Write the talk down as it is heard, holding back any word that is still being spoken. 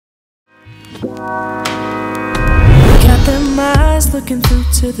Got them eyes looking through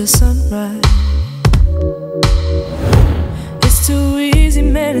to the sunrise. It's too easy,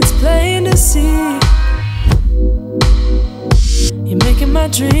 man, it's plain to see. You're making my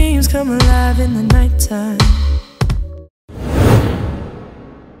dreams come alive in the nighttime.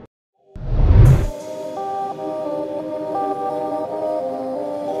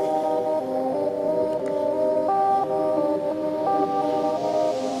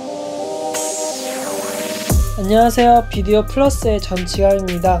 안녕하세요. 비디오플러스의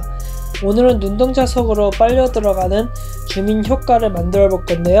전지강입니다. 오늘은 눈동자 속으로 빨려들어가는 주민 효과를 만들어 볼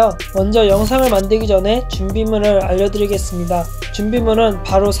건데요. 먼저 영상을 만들기 전에 준비물을 알려드리겠습니다. 준비물은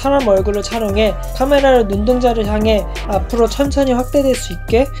바로 사람 얼굴을 촬영해 카메라를 눈동자를 향해 앞으로 천천히 확대될 수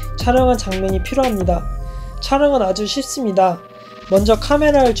있게 촬영한 장면이 필요합니다. 촬영은 아주 쉽습니다. 먼저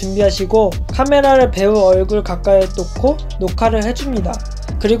카메라를 준비하시고 카메라를 배우 얼굴 가까이에 놓고 녹화를 해줍니다.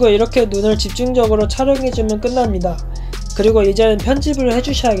 그리고 이렇게 눈을 집중적으로 촬영해주면 끝납니다. 그리고 이제는 편집을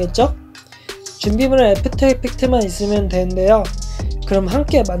해주셔야겠죠? 준비물은 에프터이펙트만 있으면 되는데요. 그럼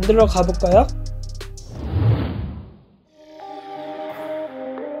함께 만들어 가볼까요?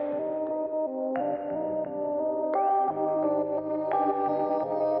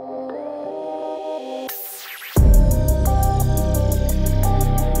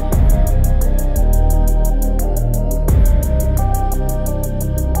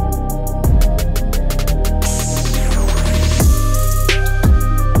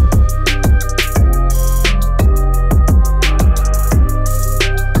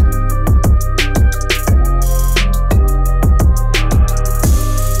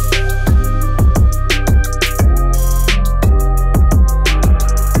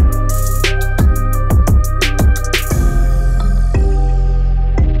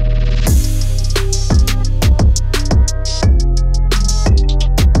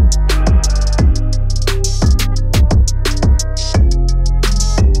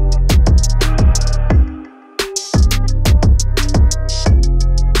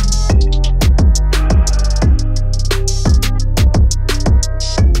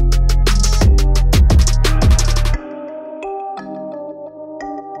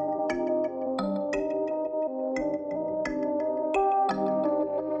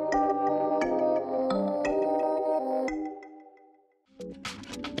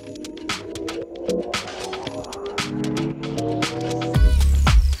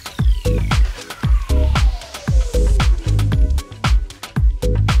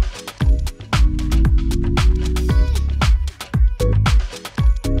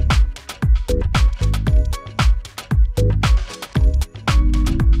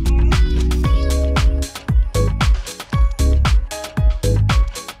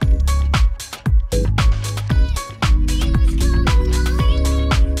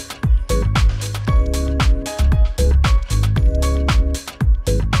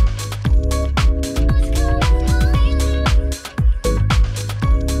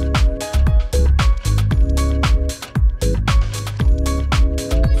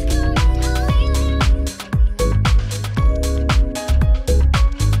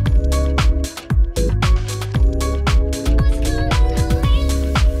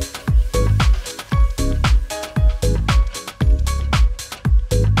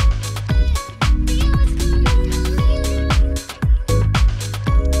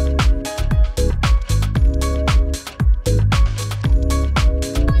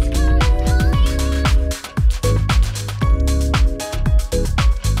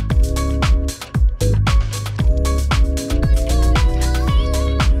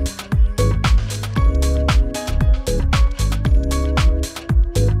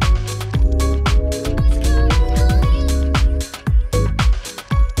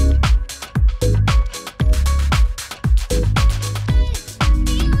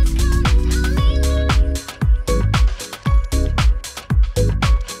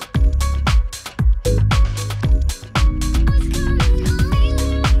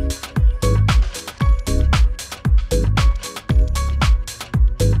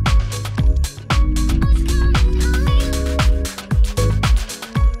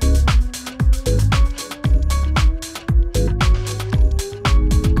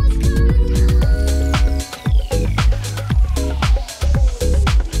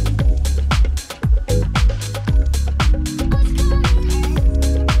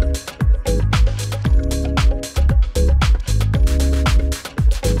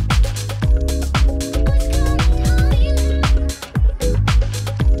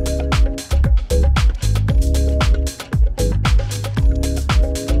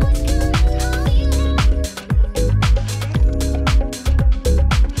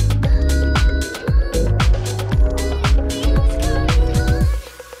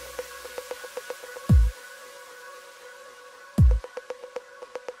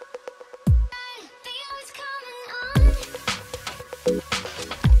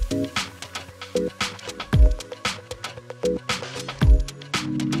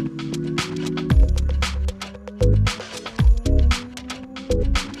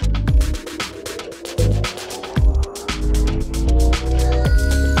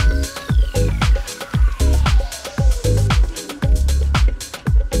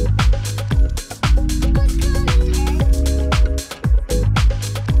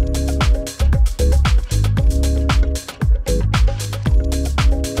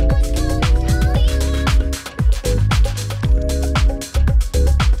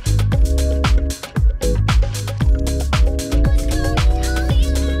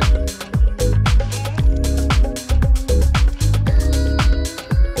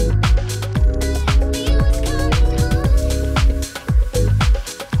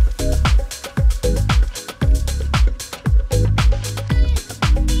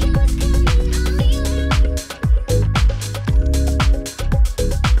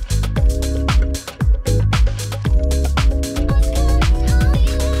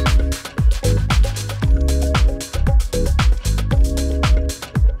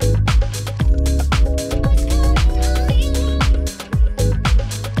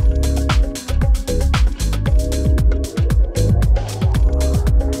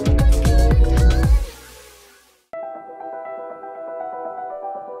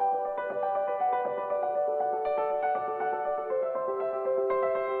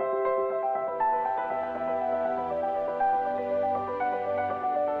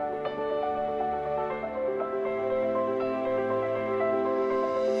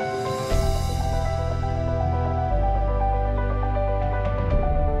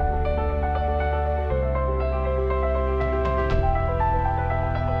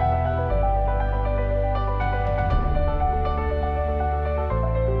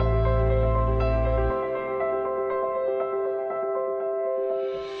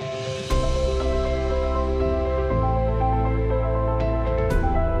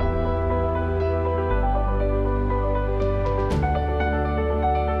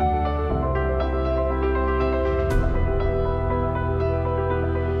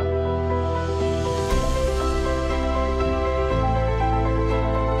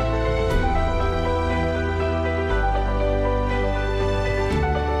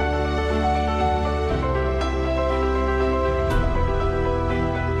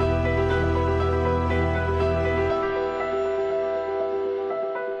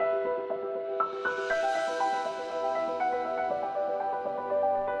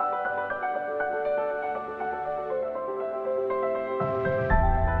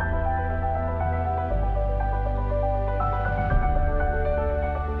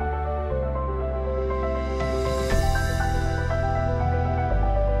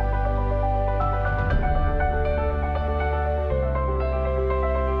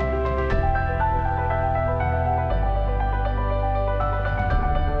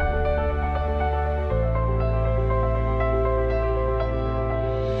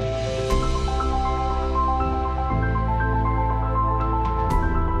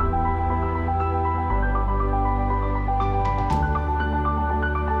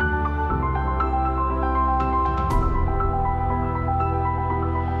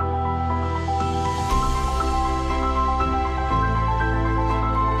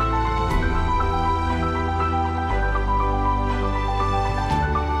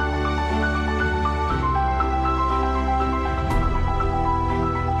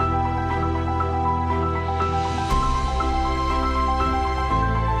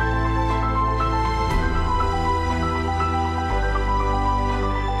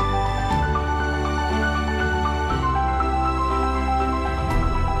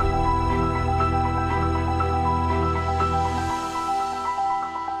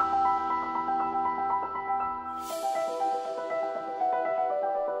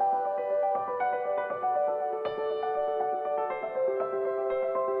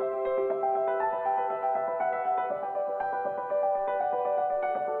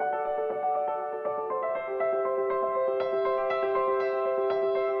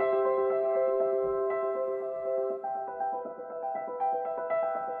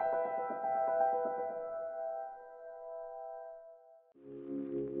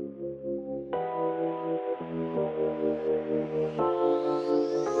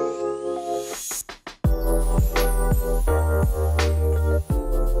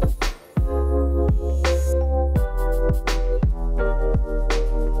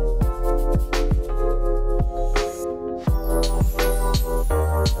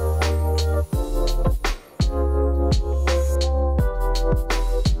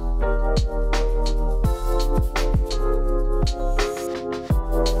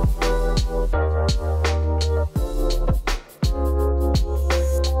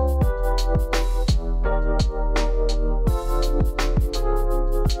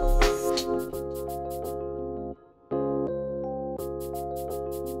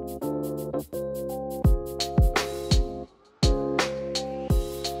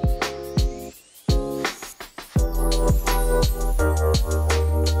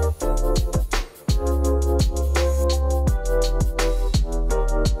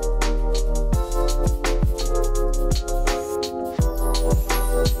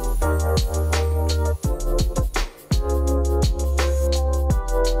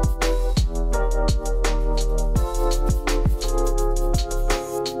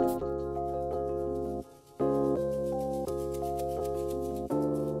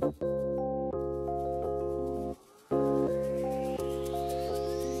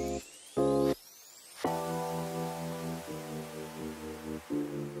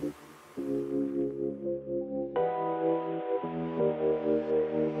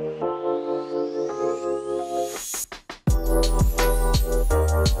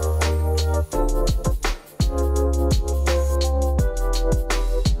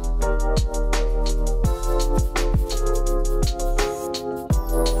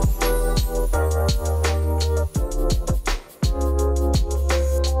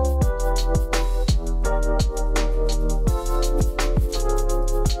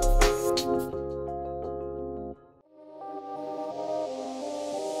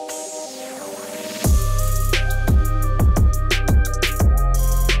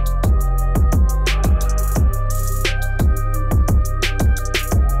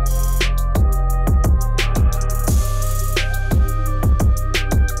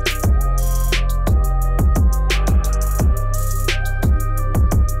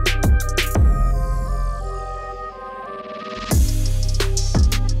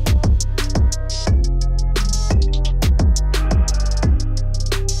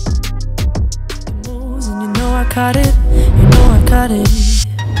 caught it, you know I caught it.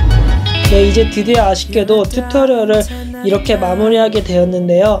 네, 이제 드디어 아쉽게도 튜토리얼을 이렇게 마무리하게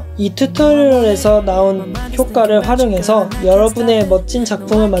되었는데요. 이 튜토리얼에서 나온 효과를 활용해서 여러분의 멋진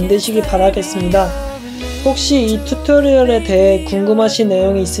작품을 만드시기 바라겠습니다. 혹시 이 튜토리얼에 대해 궁금하신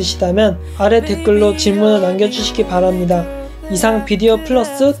내용이 있으시다면 아래 댓글로 질문을 남겨주시기 바랍니다. 이상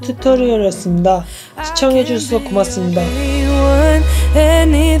비디오플러스 튜토리얼이었습니다. 시청해주셔서 고맙습니다.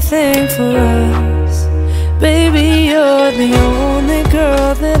 Baby, you're the only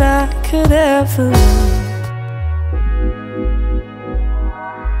girl that I could ever love.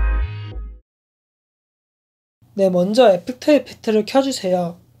 네, 먼저 에프터이펙트를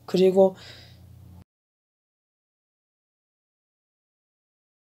켜주세요. 그리고